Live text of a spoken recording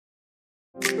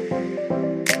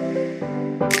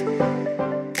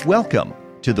Welcome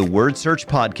to the Word Search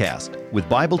Podcast with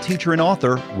Bible teacher and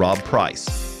author Rob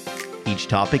Price. Each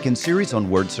topic and series on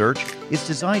Word Search is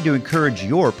designed to encourage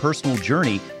your personal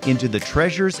journey into the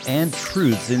treasures and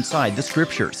truths inside the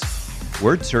Scriptures.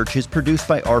 Word Search is produced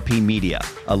by RP Media,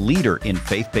 a leader in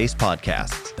faith-based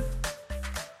podcasts.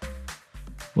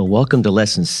 Well, welcome to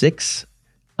Lesson 6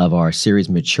 of our series,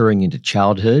 Maturing into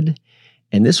Childhood.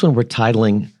 And this one we're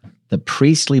titling The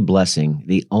Priestly Blessing,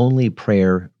 the Only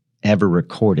Prayer Ever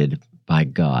Recorded by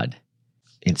God.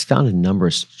 It's found in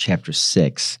Numbers chapter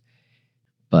 6.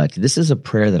 But this is a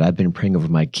prayer that I've been praying over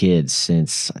my kids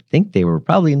since I think they were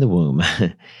probably in the womb.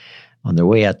 On their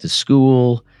way out to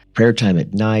school, prayer time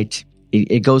at night.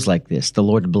 It goes like this: the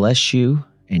Lord bless you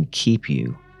and keep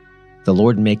you. The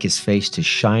Lord make his face to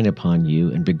shine upon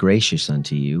you and be gracious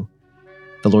unto you.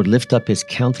 The Lord lift up his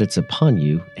countenance upon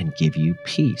you and give you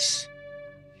peace.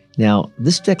 Now,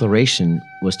 this declaration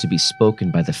was to be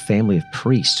spoken by the family of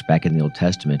priests back in the Old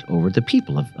Testament over the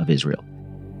people of Israel.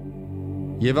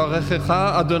 יברכך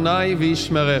אדוני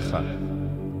וישמרך.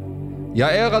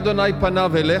 יאר אדוני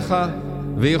פניו אליך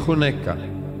ויחונקה.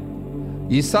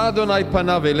 יישא אדוני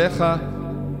פניו אליך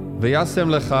וישם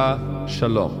לך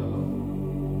שלום.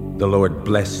 The Lord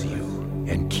bless you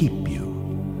and keep you.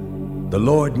 The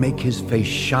Lord make his face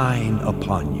shine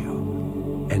upon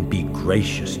you and be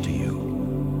gracious to you.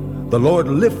 The Lord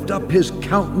lift up his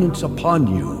countenance upon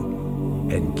you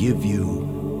and give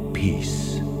you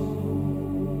peace.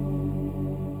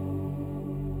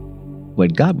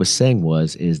 What God was saying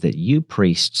is that you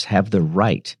priests have the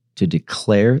right to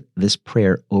declare this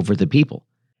prayer over the people.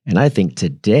 And I think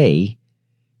today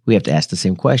we have to ask the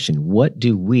same question. What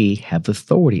do we have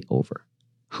authority over?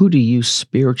 Who do you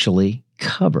spiritually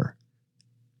cover?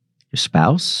 Your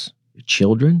spouse? Your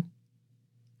children?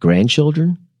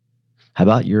 Grandchildren? How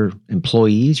about your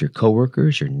employees, your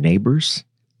coworkers, your neighbors?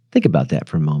 Think about that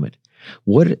for a moment.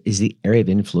 What is the area of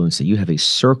influence that you have a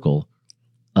circle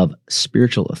of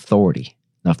spiritual authority?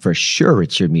 Now, for sure,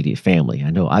 it's your immediate family. I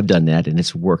know I've done that, and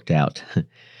it's worked out.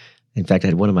 In fact, I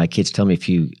had one of my kids tell me a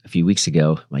few weeks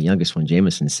ago, my youngest one,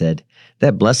 Jameson, said,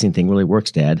 "That blessing thing really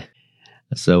works, Dad."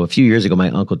 So a few years ago, my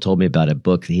uncle told me about a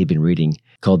book that he'd been reading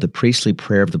called The Priestly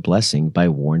Prayer of the Blessing by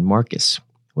Warren Marcus.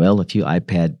 Well, a few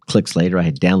iPad clicks later, I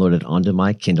had downloaded onto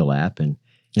my Kindle app, and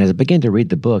as I began to read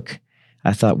the book,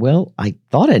 I thought, well, I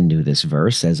thought I knew this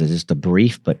verse as just a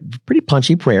brief but pretty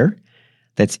punchy prayer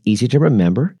that's easy to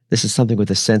remember. This is something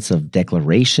with a sense of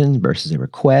declaration versus a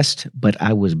request, but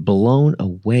I was blown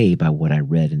away by what I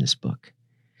read in this book.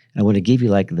 I want to give you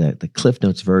like the Cliff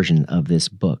Notes version of this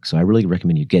book, so I really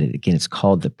recommend you get it. Again, it's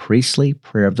called The Priestly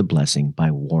Prayer of the Blessing by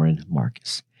Warren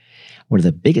Marcus. One of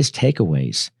the biggest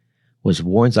takeaways was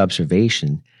Warren's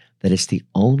observation that it's the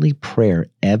only prayer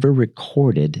ever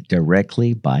recorded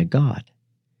directly by God.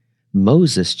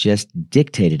 Moses just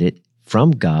dictated it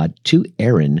from God to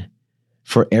Aaron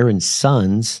for Aaron's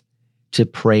sons to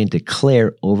pray and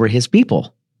declare over his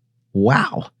people.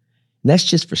 Wow. And that's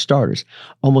just for starters.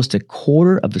 Almost a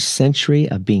quarter of a century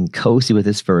of being cozy with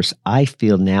this verse, I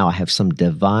feel now I have some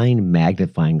divine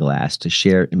magnifying glass to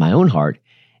share in my own heart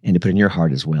and to put in your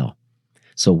heart as well.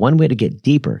 So one way to get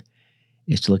deeper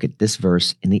is to look at this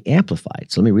verse in the Amplified.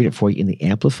 So let me read it for you in the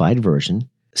Amplified version.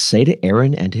 Say to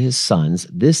Aaron and to his sons,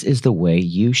 this is the way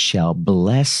you shall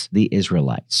bless the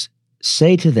Israelites.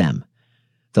 Say to them,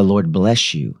 the Lord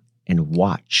bless you and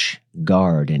watch,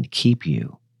 guard, and keep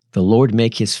you. The Lord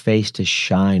make his face to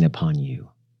shine upon you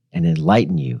and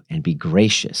enlighten you and be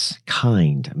gracious,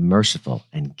 kind, merciful,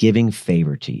 and giving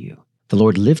favor to you. The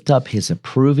Lord lift up his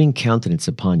approving countenance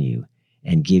upon you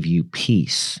and give you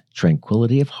peace,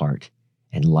 tranquility of heart,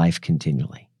 and life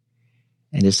continually.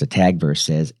 And as the tag verse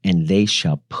says, and they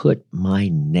shall put my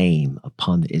name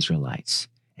upon the Israelites,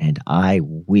 and I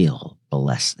will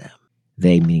bless them.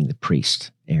 They meaning the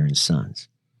priest, Aaron's sons.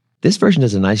 This version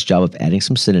does a nice job of adding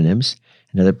some synonyms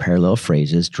and other parallel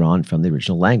phrases drawn from the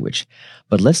original language.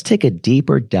 But let's take a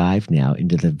deeper dive now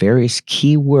into the various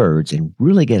key words and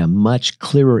really get a much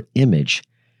clearer image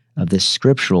of this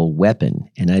scriptural weapon.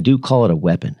 And I do call it a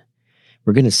weapon.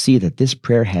 We're going to see that this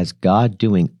prayer has God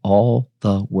doing all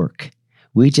the work.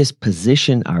 We just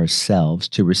position ourselves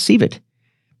to receive it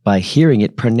by hearing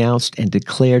it pronounced and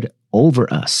declared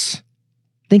over us.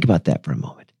 Think about that for a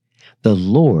moment. The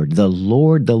Lord, the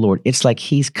Lord, the Lord. It's like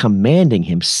he's commanding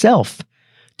himself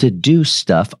to do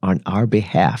stuff on our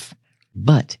behalf.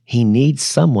 But he needs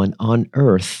someone on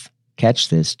earth, catch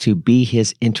this, to be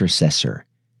his intercessor,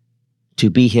 to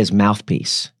be his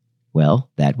mouthpiece. Well,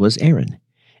 that was Aaron.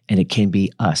 And it can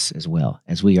be us as well,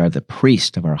 as we are the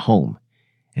priest of our home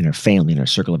and our family and our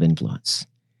circle of influence.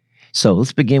 So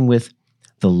let's begin with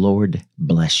the Lord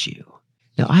bless you.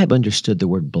 Now, I have understood the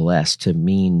word bless to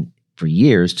mean for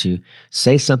years to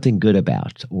say something good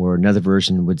about, or another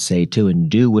version would say to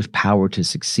endue with power to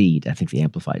succeed, I think the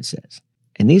Amplified says.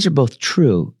 And these are both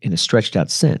true in a stretched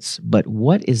out sense, but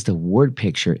what is the word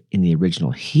picture in the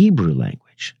original Hebrew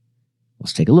language?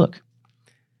 Let's take a look.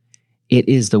 It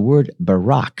is the word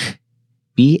barak,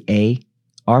 B-A-R-A-K-H,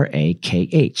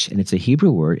 and it's a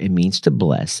Hebrew word. It means to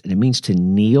bless, and it means to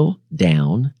kneel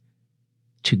down,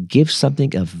 to give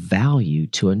something of value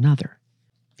to another.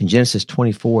 In Genesis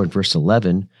 24 and verse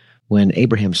 11, when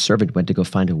Abraham's servant went to go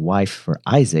find a wife for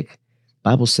Isaac, the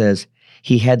Bible says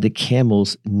he had the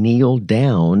camels kneel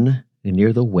down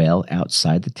near the well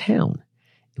outside the town.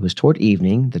 It was toward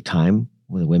evening, the time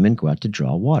when the women go out to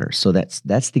draw water. So that's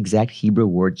the exact Hebrew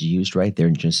word used right there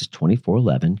in Genesis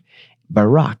 24:11,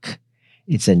 barak.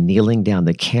 It's a kneeling down.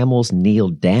 The camels kneel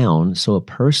down so a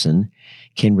person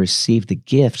can receive the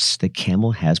gifts the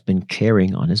camel has been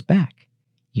carrying on his back.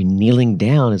 You kneeling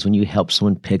down is when you help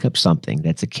someone pick up something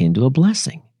that's akin to a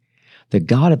blessing. The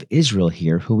God of Israel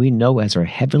here, who we know as our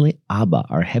heavenly Abba,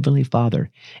 our heavenly Father,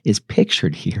 is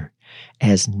pictured here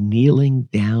as kneeling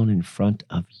down in front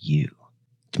of you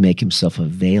to make himself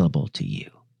available to you.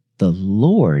 The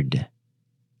Lord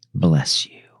bless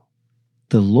you.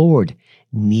 The Lord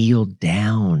kneel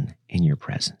down in your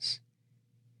presence.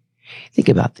 Think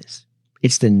about this.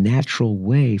 It's the natural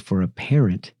way for a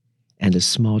parent and a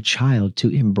small child to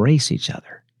embrace each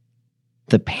other.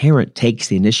 The parent takes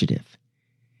the initiative,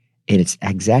 and it's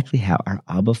exactly how our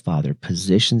Abba Father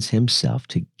positions himself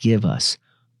to give us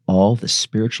all the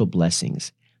spiritual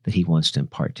blessings that he wants to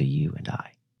impart to you and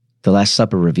I. The Last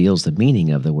Supper reveals the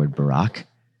meaning of the word barak.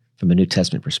 From a New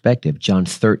Testament perspective, John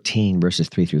 13, verses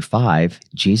 3 through 5,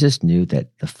 Jesus knew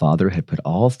that the Father had put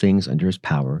all things under his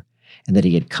power and that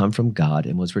he had come from God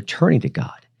and was returning to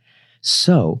God.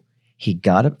 So he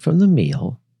got up from the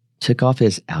meal, took off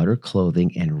his outer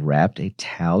clothing, and wrapped a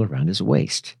towel around his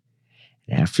waist.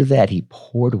 And after that, he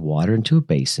poured water into a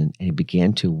basin and he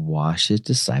began to wash his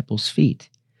disciples' feet,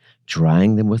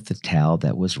 drying them with the towel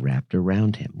that was wrapped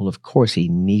around him. Well, of course, he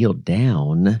kneeled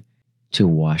down to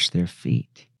wash their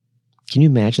feet. Can you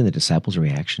imagine the disciples'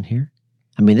 reaction here?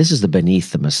 I mean, this is the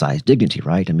beneath the Messiah's dignity,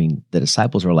 right? I mean, the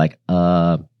disciples were like,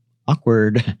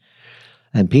 awkward.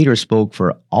 And Peter spoke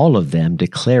for all of them,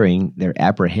 declaring their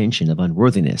apprehension of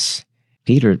unworthiness.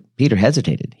 Peter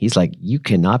hesitated. He's like, you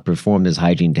cannot perform this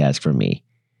hygiene task for me.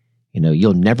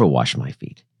 You'll never wash my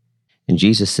feet. And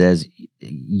Jesus says,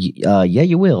 yeah,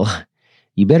 you will.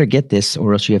 You better get this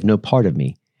or else you have no part of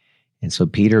me. And so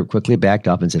Peter quickly backed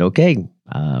off and said, okay,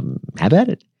 have at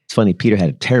it. It's funny, Peter had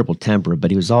a terrible temper,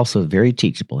 but he was also very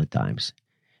teachable at times.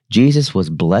 Jesus was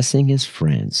blessing his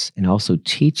friends and also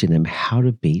teaching them how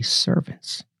to be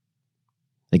servants.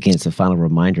 Again, it's a final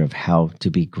reminder of how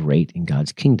to be great in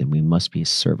God's kingdom. We must be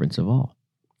servants of all.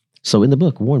 So in the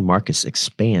book, Warren Marcus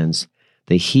expands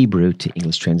the Hebrew to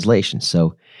English translation. So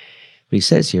what he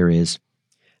says here is,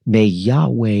 may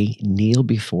Yahweh kneel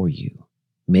before you,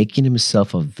 making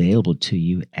himself available to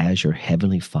you as your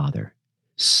heavenly Father,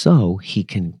 so he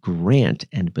can grant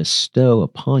and bestow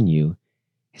upon you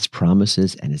his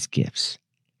promises and his gifts.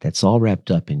 That's all wrapped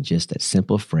up in just that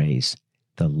simple phrase,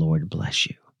 the Lord bless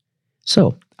you.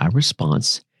 So our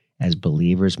response as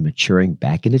believers maturing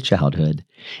back into childhood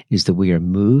is that we are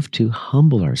moved to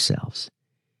humble ourselves,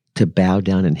 to bow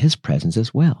down in his presence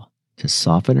as well, to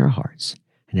soften our hearts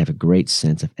and have a great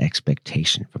sense of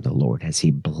expectation from the Lord as he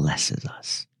blesses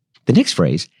us. The next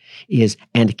phrase is,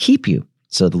 and keep you.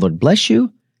 So the Lord bless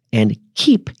you and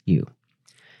keep you.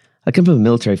 I come from a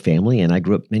military family, and I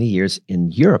grew up many years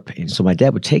in Europe. And so my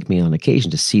dad would take me on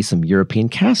occasion to see some European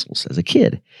castles as a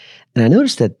kid. And I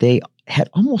noticed that they had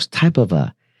almost type of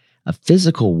a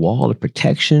physical wall of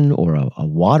protection or a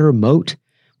water moat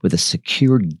with a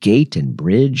secured gate and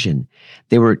bridge. And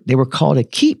they were called a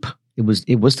keep. It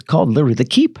was called literally the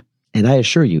keep. And I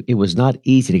assure you, it was not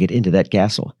easy to get into that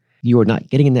castle. You are not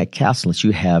getting in that castle unless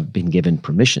you have been given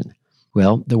permission.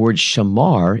 Well, the word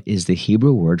shamar is the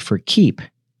Hebrew word for keep,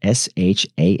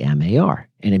 S-H-A-M-A-R,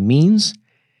 and it means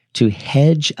to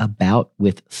hedge about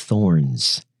with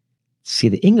thorns. See,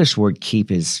 the English word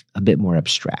keep is a bit more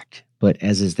abstract, but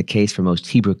as is the case for most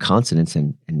Hebrew consonants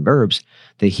and verbs,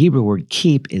 the Hebrew word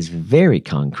keep is very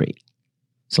concrete.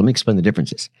 So let me explain the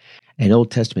differences. An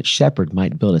Old Testament shepherd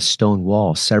might build a stone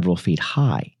wall several feet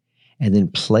high and then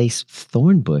place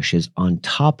thorn bushes on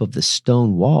top of the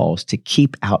stone walls to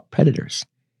keep out predators.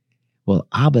 Well,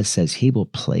 Abba says he will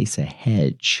place a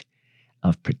hedge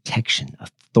of protection, a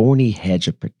thorny hedge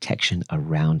of protection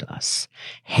around us,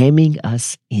 hemming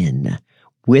us in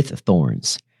with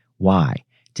thorns. Why?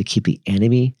 to keep the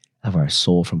enemy of our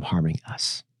soul from harming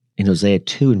us. In Hosea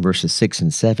 2 in verses 6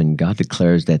 and 7, God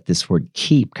declares that this word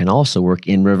keep can also work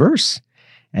in reverse,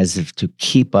 as if to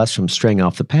keep us from straying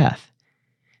off the path.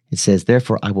 It says,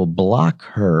 therefore, I will block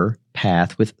her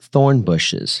path with thorn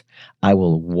bushes. I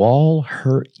will wall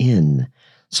her in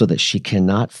so that she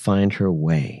cannot find her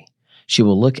way. She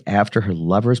will look after her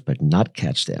lovers, but not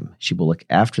catch them. She will look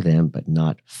after them, but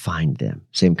not find them.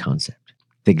 Same concept.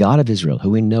 The God of Israel, who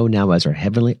we know now as our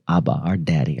heavenly Abba, our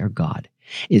daddy, our God,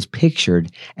 is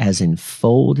pictured as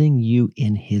enfolding you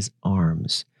in his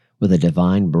arms with a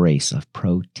divine brace of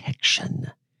protection.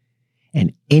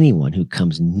 And anyone who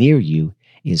comes near you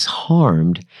is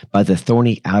harmed by the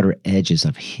thorny outer edges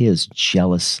of his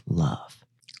jealous love.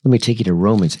 Let me take you to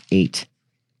Romans 8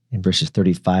 in verses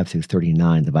 35 through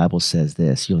 39. The Bible says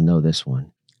this, you'll know this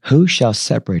one. Who shall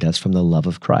separate us from the love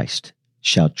of Christ?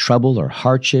 Shall trouble or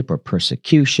hardship or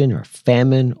persecution or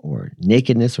famine or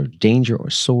nakedness or danger or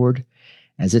sword?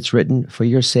 As it's written, for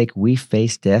your sake we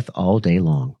face death all day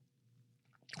long.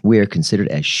 We are considered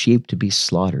as sheep to be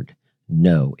slaughtered.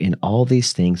 No, in all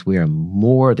these things we are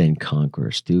more than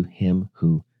conquerors through him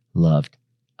who loved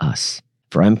us.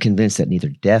 For I'm convinced that neither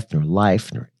death nor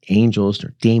life, nor angels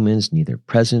nor demons, neither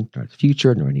present nor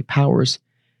future, nor any powers,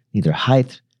 neither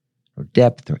height nor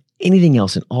depth nor anything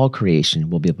else in all creation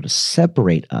will be able to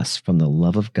separate us from the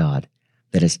love of God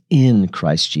that is in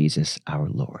Christ Jesus our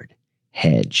Lord.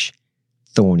 Hedge,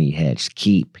 thorny hedge,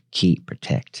 keep,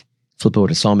 protect. Flip over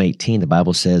to Psalm 18. The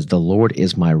Bible says, the Lord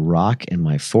is my rock and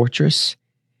my fortress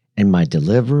and my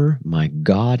deliverer. My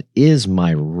God is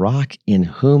my rock in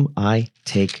whom I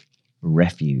take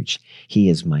refuge. He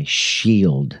is my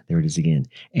shield. There it is again.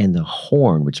 And the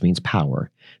horn, which means power,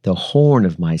 the horn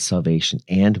of my salvation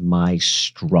and my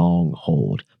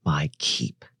stronghold, my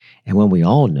keep. And when we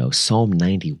all know Psalm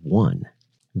 91,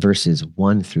 verses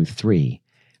 1 through 3.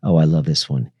 Oh, I love this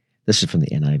one. This is from the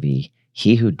NIV.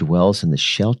 He who dwells in the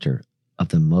shelter of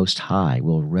the Most High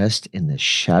will rest in the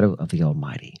shadow of the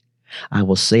Almighty. I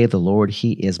will say of the Lord,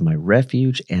 he is my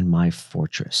refuge and my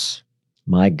fortress,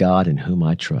 my God in whom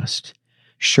I trust.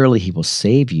 Surely he will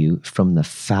save you from the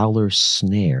fowler's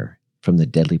snare, from the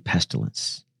deadly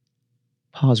pestilence.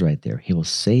 Pause right there. He will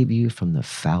save you from the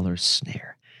fowler's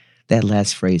snare. That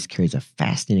last phrase carries a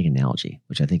fascinating analogy,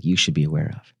 which I think you should be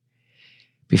aware of.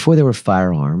 Before there were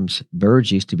firearms,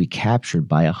 birds used to be captured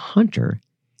by a hunter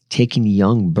taking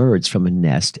young birds from a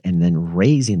nest and then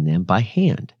raising them by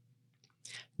hand.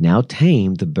 Now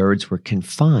tamed, the birds were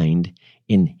confined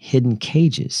in hidden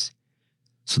cages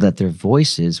so that their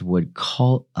voices would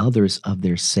call others of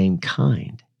their same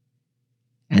kind.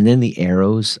 And then the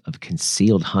arrows of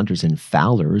concealed hunters and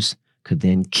fowlers could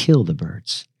then kill the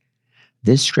birds.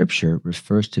 This scripture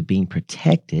refers to being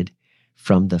protected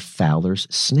from the fowler's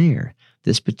snare,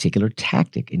 this particular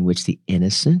tactic in which the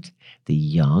innocent, the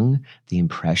young, the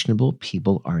impressionable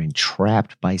people are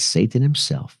entrapped by Satan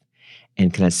himself.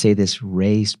 And can I say this,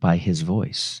 raised by his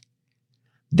voice?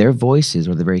 Their voices,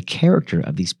 or the very character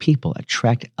of these people,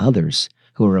 attract others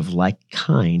who are of like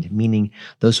kind, meaning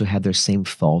those who have their same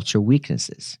faults or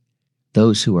weaknesses.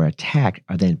 Those who are attacked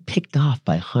are then picked off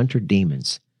by hunter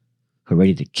demons who are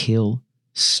ready to kill,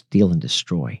 steal, and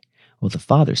destroy. Well, the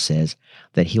Father says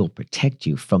that he will protect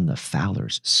you from the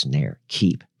fowler's snare.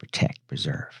 Keep, protect,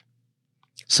 preserve.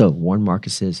 So Warren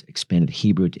Marcus's expanded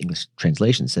Hebrew to English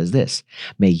translation says this: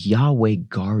 may Yahweh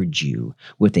guard you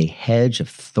with a hedge of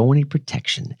thorny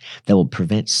protection that will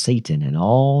prevent Satan and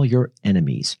all your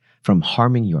enemies from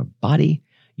harming your body,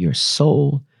 your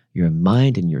soul, your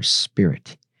mind, and your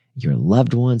spirit, your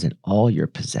loved ones, and all your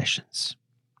possessions.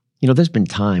 You know, there's been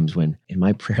times when in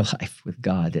my prayer life with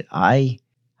God that I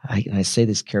say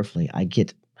this carefully, I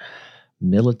get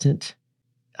militant.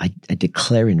 I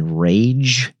declare in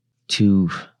rage to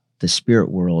the spirit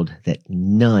world that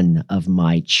none of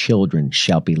my children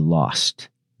shall be lost.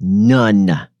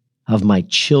 None of my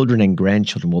children and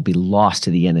grandchildren will be lost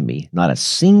to the enemy. Not a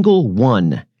single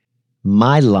one.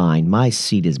 My line, my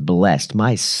seed is blessed.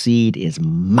 My seed is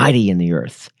mighty in the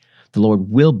earth. The Lord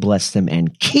will bless them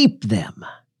and keep them.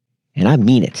 And I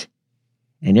mean it.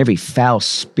 And every foul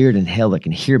spirit in hell that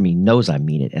can hear me knows I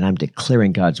mean it. And I'm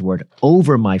declaring God's word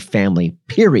over my family,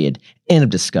 period. End of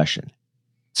discussion.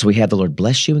 So we have the Lord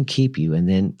bless you and keep you, and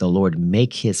then the Lord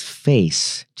make his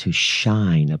face to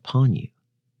shine upon you.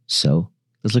 So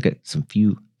let's look at some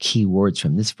few key words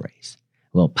from this phrase.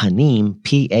 Well, panim,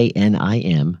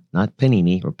 P-A-N-I-M, not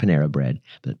panini or Panera bread,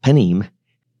 but panim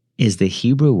is the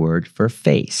Hebrew word for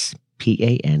face,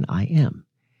 P-A-N-I-M.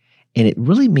 And it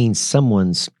really means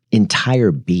someone's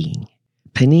entire being.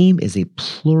 Panim is a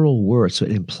plural word, so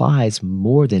it implies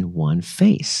more than one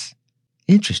face.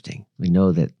 Interesting. We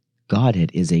know that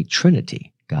Godhead is a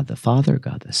Trinity, God the Father,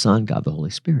 God the Son, God the Holy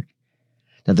Spirit.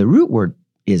 Now, the root word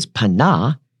is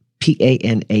panah,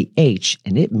 P-A-N-A-H,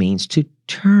 and it means to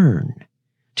turn,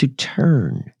 to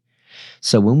turn.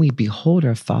 So when we behold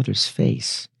our Father's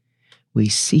face, we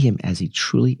see him as he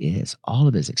truly is, all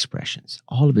of his expressions,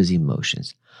 all of his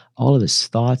emotions, all of his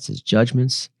thoughts, his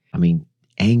judgments.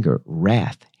 Anger,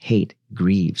 wrath, hate,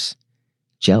 grieves,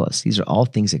 jealous. These are all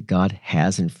things that God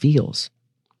has and feels.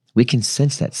 We can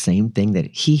sense that same thing,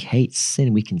 that he hates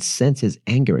sin. We can sense his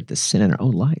anger at the sin in our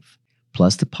own life.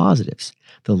 Plus the positives,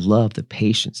 the love, the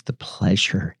patience, the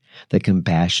pleasure, the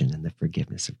compassion, and the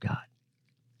forgiveness of God.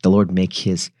 The Lord make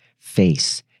his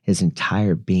face, his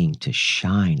entire being, to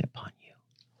shine upon you.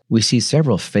 We see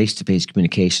several face-to-face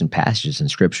communication passages in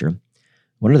Scripture.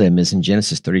 One of them is in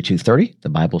Genesis 32:30. The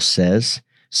Bible says,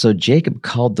 "So Jacob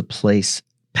called the place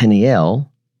Peniel,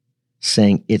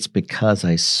 saying, 'It's because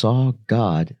I saw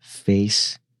God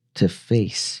face to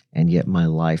face, and yet my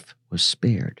life was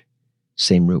spared.'"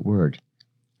 Same root word.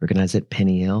 Recognize it?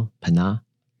 Peniel, Panah,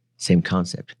 same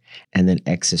concept. And then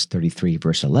Exodus 33,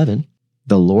 verse 11,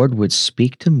 "The Lord would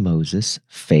speak to Moses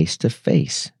face to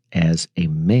face, as a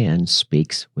man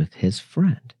speaks with his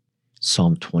friend."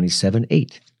 Psalm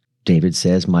 27:8. David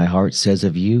says, "My heart says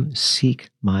of you, seek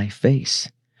my face.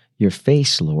 Your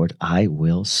face, Lord, I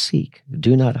will seek.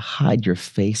 Do not hide your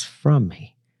face from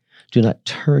me. Do not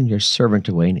turn your servant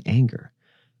away in anger,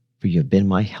 for you have been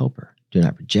my helper. Do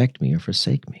not reject me or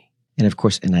forsake me." And of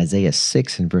course, in Isaiah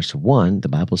 6 and verse 1, the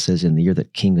Bible says, "In the year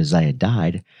that King Uzziah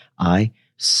died, I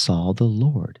saw the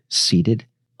Lord seated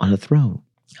on a throne,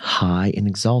 high and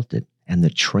exalted, and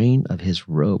the train of his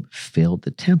robe filled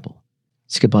the temple."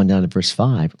 Skip on down to verse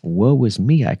 5. "Woe is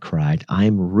me," I cried. "I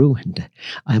am ruined.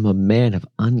 I am a man of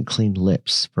unclean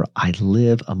lips, for I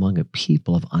live among a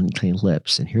people of unclean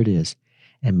lips." And here it is.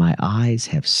 "And my eyes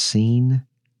have seen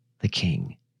the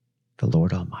King, the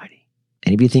Lord Almighty."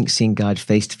 And if you think seeing God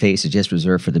face to face is just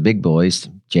reserved for the big boys,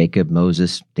 Jacob,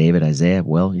 Moses, David, Isaiah,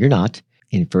 well, you're not.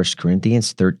 In 1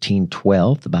 Corinthians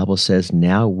 13:12, the Bible says,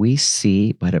 "Now we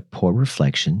see but a poor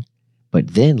reflection,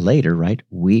 but then later, right,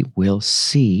 we will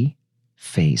see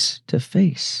face to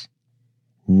face.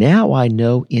 Now I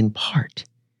know in part,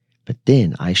 but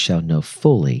then I shall know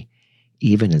fully,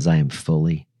 even as I am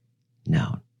fully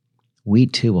known." We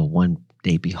too will one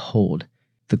day behold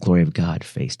the glory of God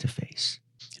face to face.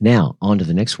 Now, on to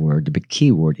the next word. The big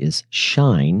key word is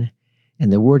shine,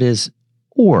 and the word is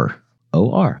or,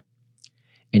 O-R.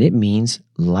 And it means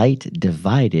light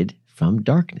divided from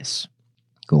darkness.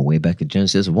 Go way back to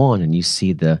Genesis 1, and you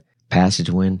see the passage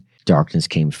when darkness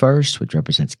came first, which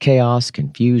represents chaos,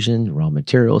 confusion, raw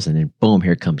materials, and then boom,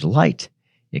 here comes light.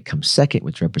 It comes second,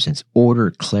 which represents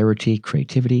order, clarity,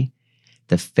 creativity.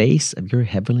 The face of your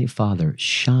heavenly Father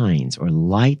shines or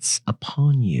lights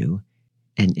upon you,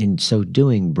 and in so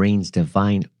doing brings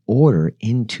divine order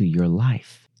into your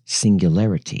life.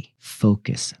 Singularity,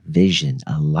 focus, vision,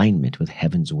 alignment with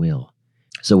heaven's will.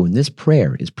 So when this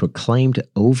prayer is proclaimed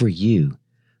over you,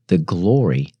 the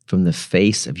glory from the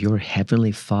face of your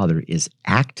heavenly Father is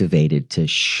activated to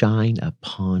shine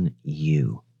upon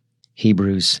you.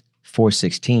 Hebrews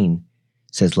 4:16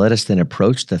 says, "Let us then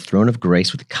approach the throne of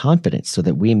grace with confidence so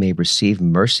that we may receive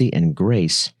mercy and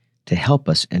grace to help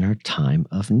us in our time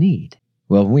of need."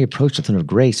 Well, when we approach the throne of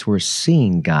grace, we're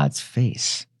seeing God's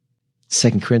face.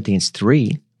 2 Corinthians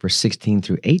 3, verse 16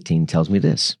 through 18 tells me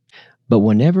this, "But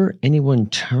whenever anyone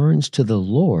turns to the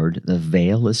Lord, the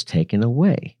veil is taken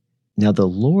away. Now the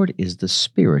Lord is the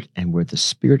Spirit, and where the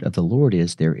Spirit of the Lord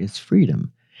is, there is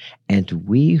freedom. And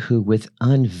we who with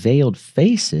unveiled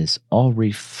faces all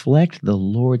reflect the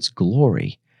Lord's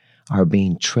glory are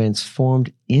being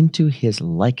transformed into his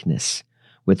likeness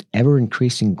with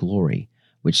ever-increasing glory,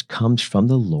 which comes from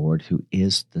the Lord who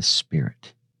is the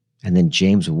Spirit." And then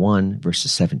James 1,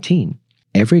 verses 17,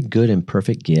 "Every good and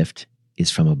perfect gift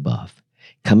is from above,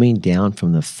 coming down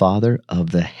from the Father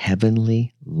of the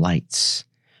heavenly lights,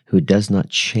 who does not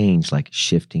change like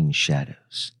shifting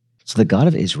shadows." So the God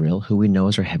of Israel, who we know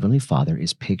as our heavenly Father,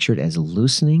 is pictured as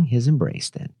loosening his embrace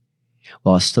then,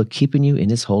 while still keeping you in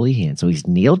his holy hand. So he's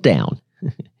kneeled down.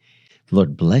 The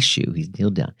Lord bless you. He's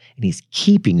kneeled down, and he's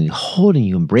keeping you, holding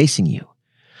you, embracing you.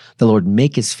 The Lord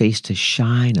make his face to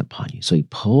shine upon you. So he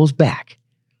pulls back,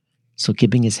 so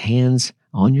keeping his hands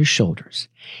on your shoulders.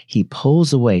 He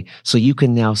pulls away so you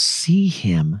can now see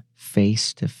him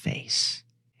face to face,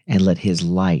 and let his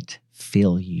light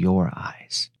fill your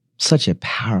eyes. Such a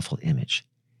powerful image.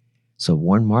 So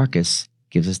Warren Marcus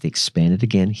gives us the expanded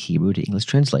again Hebrew to English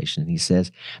translation, and he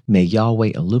says, "May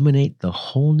Yahweh illuminate the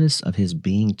wholeness of his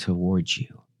being towards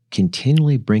you,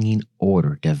 continually bringing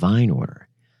order, divine order,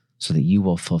 so that you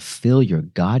will fulfill your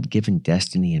God-given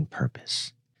destiny and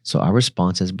purpose. So our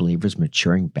response as believers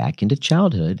maturing back into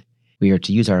childhood, we are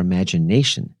to use our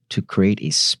imagination to create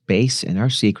a space in our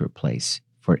secret place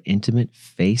for intimate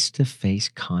face-to-face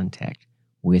contact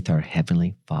with our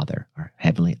Heavenly Father, our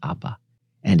Heavenly Abba,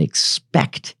 and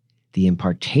expect the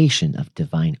impartation of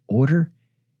divine order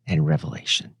and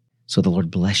revelation. So the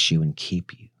Lord bless you and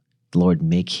keep you. The Lord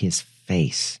make His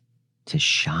face to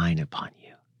shine upon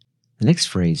you. The next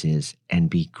phrase is, and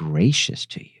be gracious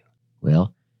to you.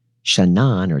 Well,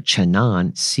 Shanan or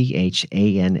Chanan,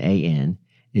 Chanan,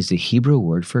 is the Hebrew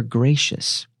word for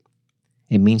gracious.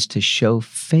 It means to show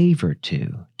favor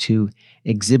to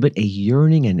exhibit a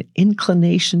yearning and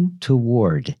inclination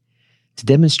toward, to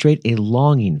demonstrate a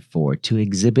longing for, to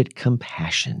exhibit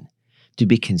compassion, to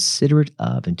be considerate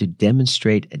of, and to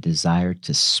demonstrate a desire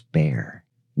to spare.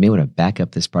 You may want to back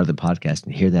up this part of the podcast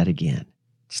and hear that again.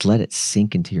 Just let it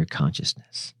sink into your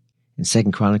consciousness. In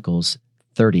 2 Chronicles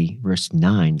 30, verse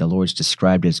 9, the Lord is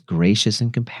described as gracious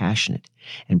and compassionate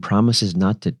and promises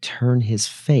not to turn His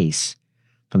face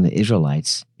from the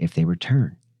Israelites if they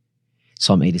return.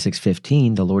 Psalm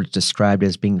 86:15, the Lord is described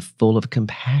as being full of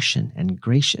compassion and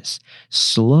gracious,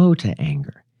 slow to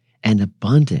anger, and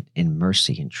abundant in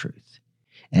mercy and truth.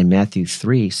 And Matthew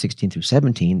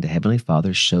 3:16-17, the Heavenly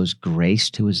Father shows grace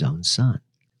to His own Son.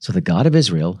 So the God of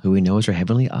Israel, who we know as our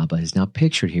Heavenly Abba, is now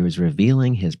pictured here as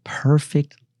revealing His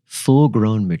perfect,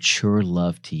 full-grown, mature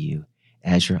love to you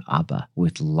as your Abba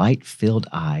with light-filled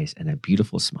eyes and a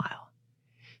beautiful smile.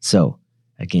 So,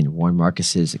 again, Warren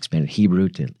Marcus's expanded Hebrew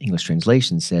to English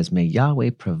translation says, may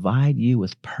Yahweh provide you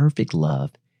with perfect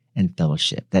love and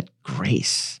fellowship, that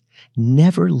grace,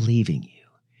 never leaving you,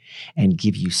 and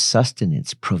give you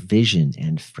sustenance, provision,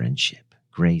 and friendship.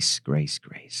 Grace, grace,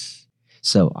 grace.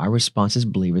 So our response as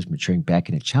believers maturing back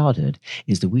into childhood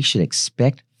is that we should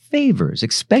expect favors,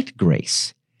 expect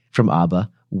grace from Abba.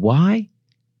 Why?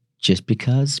 Just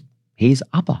because He's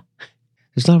Abba.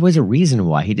 There's not always a reason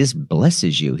why. He just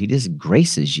blesses you. He just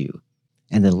graces you.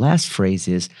 And the last phrase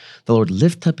is, the Lord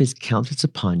lift up His countenance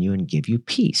upon you and give you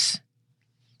peace.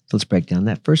 So let's break down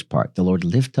that first part. The Lord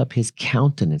lift up His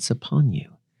countenance upon you.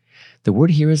 The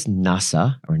word here is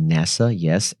nasa, or nasa,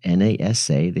 yes,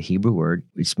 N-A-S-A, the Hebrew word,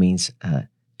 which means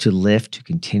to lift, to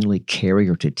continually carry,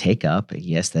 or to take up.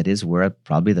 Yes, that is where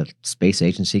probably the space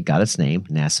agency got its name,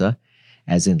 NASA,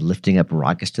 as in lifting up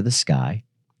rockets to the sky.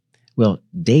 Well,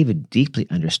 David deeply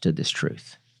understood this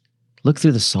truth. Look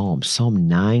through the Psalms, Psalm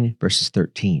 9, verses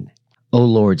 13. O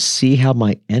Lord, see how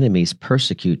my enemies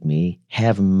persecute me.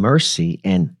 Have mercy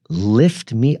and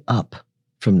lift me up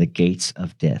from the gates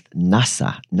of death.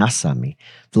 Nasa me.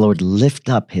 The Lord lift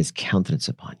up His countenance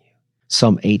upon you.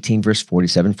 Psalm 18, verse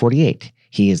 47-48.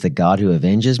 He is the God who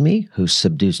avenges me, who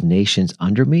subdues nations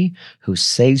under me, who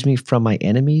saves me from my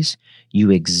enemies.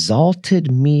 You exalted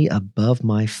me above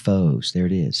my foes. There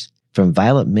it is. From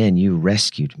violent men you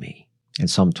rescued me. In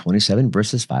Psalm 27,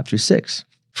 verses 5-6.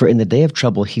 For in the day of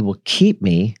trouble He will keep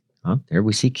me, there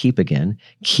we see keep again,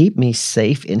 keep me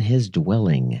safe in His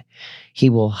dwelling. He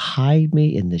will hide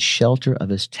me in the shelter of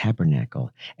His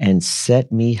tabernacle and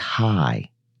set me high.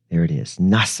 There it is.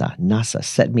 Nasa,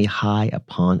 set me high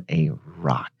upon a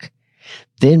rock.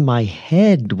 Then my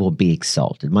head will be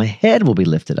exalted. My head will be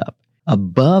lifted up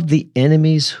above the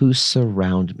enemies who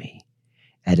surround me.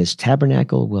 At His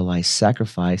tabernacle will I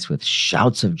sacrifice with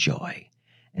shouts of joy,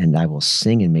 and I will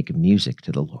sing and make music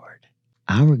to the Lord.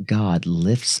 Our God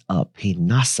lifts up, He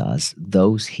nasas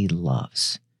those He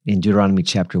loves. In Deuteronomy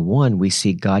chapter 1, we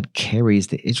see God carries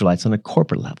the Israelites on a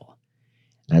corporate level.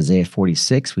 In Isaiah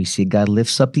 46, we see God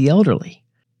lifts up the elderly.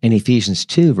 In Ephesians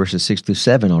 2, verses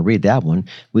 6-7, I'll read that one,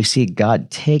 we see God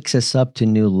takes us up to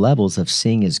new levels of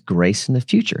seeing His grace in the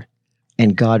future.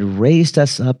 And God raised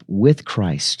us up with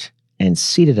Christ and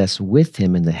seated us with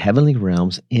Him in the heavenly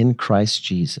realms in Christ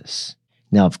Jesus.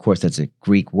 Now, of course, that's a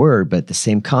Greek word, but the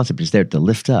same concept is there, to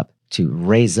lift up, to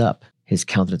raise up His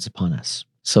countenance upon us.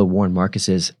 So Warren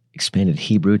Marcus's expanded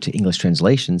Hebrew to English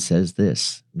translation says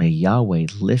this, may Yahweh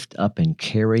lift up and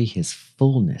carry His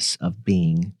fullness of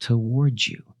being towards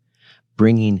you,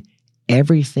 bringing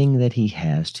everything that He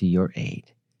has to your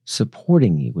aid,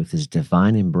 supporting you with His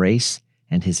divine embrace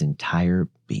and His entire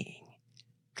being.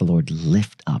 The Lord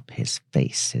lift up His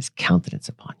face, His countenance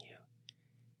upon you.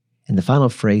 And the final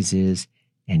phrase is,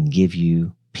 and give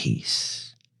you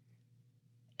peace.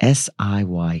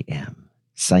 S-I-Y-M,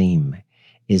 Saim,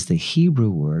 is the Hebrew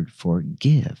word for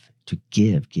give, to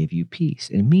give you peace.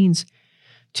 It means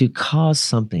to cause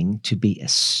something to be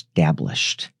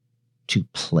established, to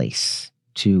place,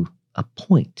 to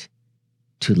appoint,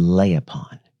 to lay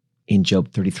upon. In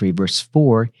Job 33, verse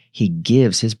 4, he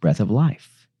gives his breath of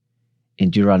life. In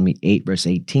Deuteronomy 8, verse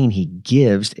 18, he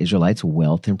gives Israelites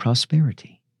wealth and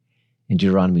prosperity. In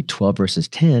Deuteronomy 12, verses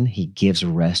 10, he gives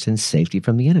rest and safety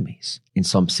from the enemies. In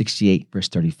Psalm 68, verse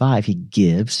 35, he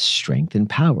gives strength and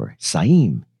power.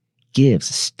 Saim, gives,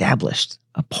 established,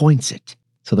 appoints it.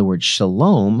 So the word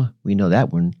shalom, we know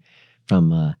that one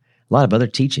from a lot of other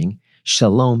teaching.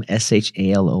 Shalom,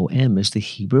 S-H-A-L-O-M, is the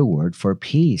Hebrew word for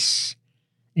peace.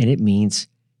 And it means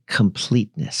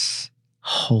completeness,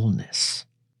 wholeness,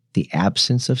 the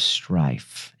absence of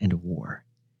strife and war.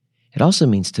 It also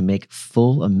means to make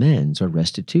full amends or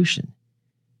restitution.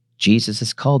 Jesus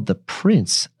is called the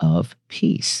Prince of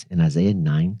Peace in Isaiah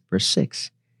 9, verse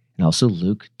 6, and also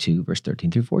Luke 2, verse 13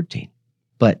 through 14.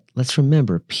 But let's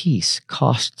remember, peace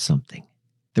costs something.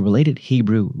 The related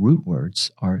Hebrew root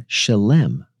words are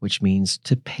shalem, which means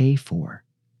to pay for.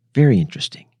 Very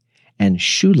interesting. And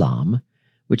shulam,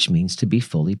 which means to be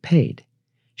fully paid.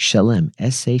 Shalem,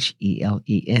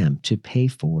 S-H-E-L-E-M, to pay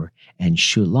for, and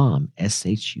shulam,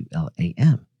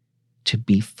 S-H-U-L-A-M, to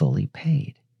be fully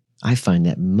paid. I find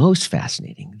that most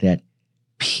fascinating, that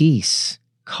peace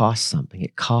costs something.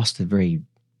 It cost the very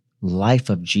life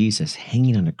of Jesus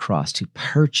hanging on a cross to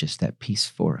purchase that peace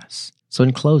for us. So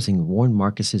in closing, Warren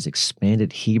Marcus's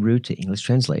expanded Hebrew to English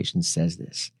translation says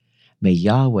this: May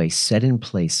Yahweh set in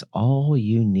place all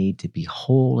you need to be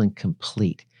whole and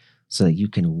complete so that you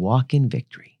can walk in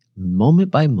victory, moment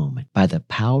by moment, by the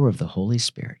power of the Holy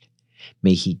Spirit.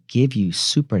 May He give you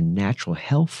supernatural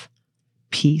health,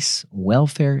 peace,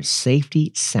 welfare,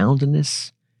 safety,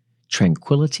 soundness,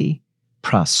 tranquility,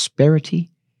 prosperity,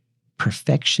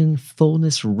 perfection,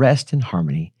 fullness, rest, and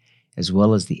harmony, as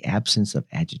well as the absence of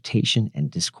agitation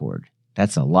and discord.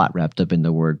 That's a lot wrapped up in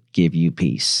the word give you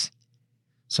peace.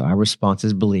 So our response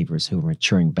as believers who are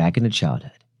maturing back into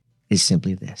childhood is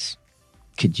simply this.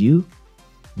 Could you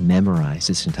memorize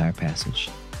this entire passage?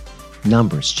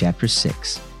 Numbers chapter 6,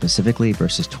 specifically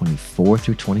verses 24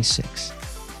 through 26.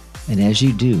 And as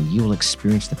you do, you will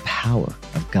experience the power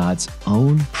of God's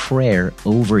own prayer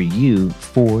over you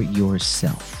for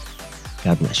yourself.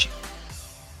 God bless you.